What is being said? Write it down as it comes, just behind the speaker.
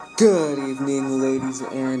Good evening, ladies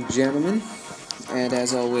and gentlemen. And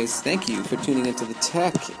as always, thank you for tuning into the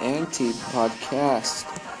Tech Anti Podcast.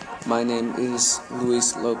 My name is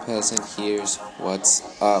Luis Lopez, and here's what's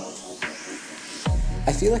up.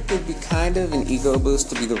 I feel like it'd be kind of an ego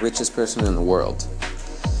boost to be the richest person in the world.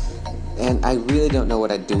 And I really don't know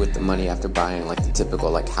what I'd do with the money after buying like the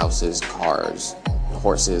typical houses, cars,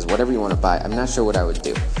 horses, whatever you want to buy. I'm not sure what I would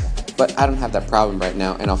do. But I don't have that problem right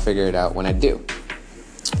now, and I'll figure it out when I do.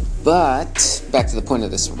 But, back to the point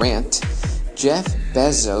of this rant, Jeff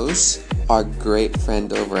Bezos, our great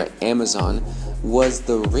friend over at Amazon, was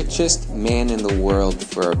the richest man in the world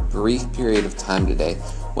for a brief period of time today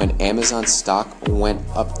when Amazon stock went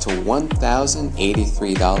up to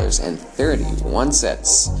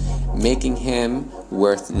 $1,083.31, making him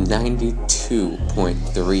worth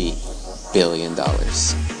 $92.3 billion,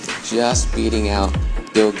 just beating out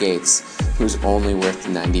Bill Gates, who's only worth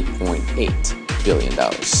 $90.8 billion.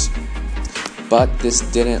 But this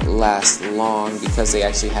didn't last long because they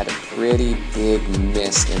actually had a pretty big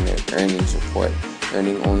miss in their earnings report,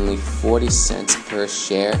 earning only 40 cents per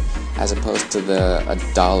share as opposed to the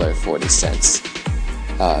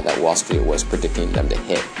 $1.40 that Wall Street was predicting them to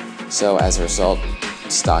hit. So as a result,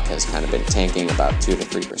 stock has kind of been tanking about 2 to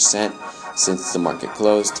 3% since the market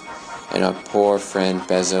closed. And our poor friend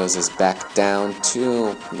Bezos is back down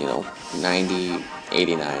to, 90,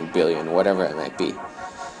 89 billion, whatever it might be.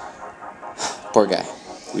 Poor guy.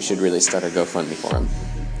 We should really start a GoFundMe for him.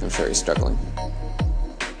 I'm sure he's struggling.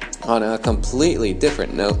 On a completely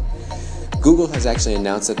different note, Google has actually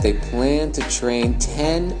announced that they plan to train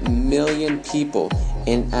 10 million people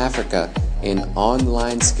in Africa in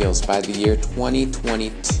online skills by the year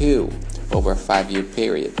 2022 over a 5-year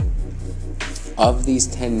period. Of these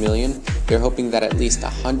 10 million, they're hoping that at least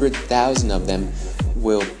 100,000 of them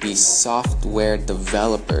will be software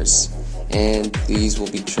developers, and these will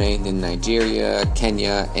be trained in Nigeria,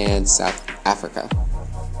 Kenya, and South Africa.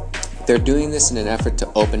 They're doing this in an effort to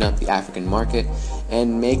open up the African market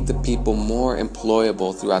and make the people more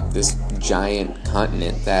employable throughout this giant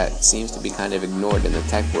continent that seems to be kind of ignored in the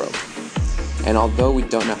tech world. And although we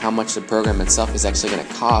don't know how much the program itself is actually going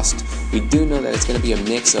to cost, we do know that it's going to be a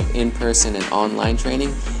mix of in-person and online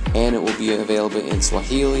training, and it will be available in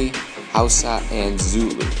Swahili, Hausa, and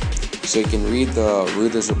Zulu. So you can read the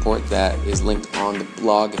Reuters report that is linked on the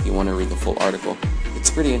blog if you want to read the full article.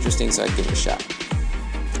 It's pretty interesting, so I'd give it a shot.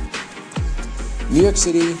 New York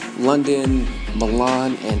City, London,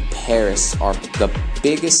 Milan, and Paris are the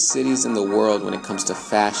biggest cities in the world when it comes to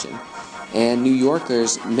fashion. And New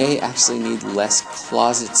Yorkers may actually need less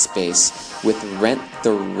closet space, with Rent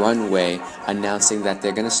the Runway announcing that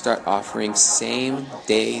they're going to start offering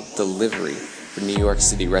same-day delivery for New York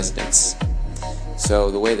City residents. So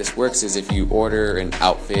the way this works is if you order an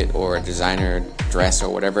outfit or a designer dress or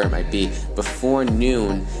whatever it might be before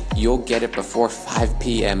noon, you'll get it before 5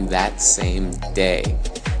 p.m. that same day.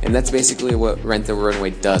 And that's basically what Rent the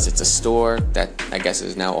Runway does. It's a store that I guess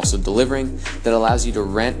is now also delivering that allows you to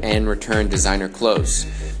rent and return designer clothes.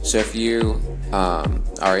 So if you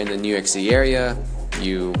are in the New York City area,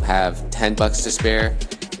 you have $10 to spare,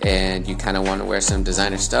 and you kind of want to wear some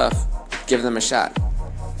designer stuff, give them a shot.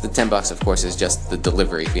 The $10, of course, is just the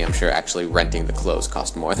delivery fee. I'm sure actually renting the clothes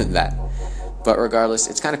costs more than that. But regardless,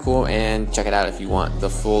 it's kind of cool, and check it out if you want. The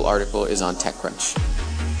full article is on TechCrunch.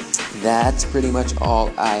 That's pretty much all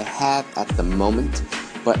I have at the moment,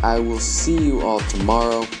 but I will see you all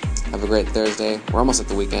tomorrow. Have a great Thursday. We're almost at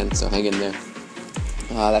the weekend, so hang in there.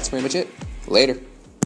 That's pretty much it. Later.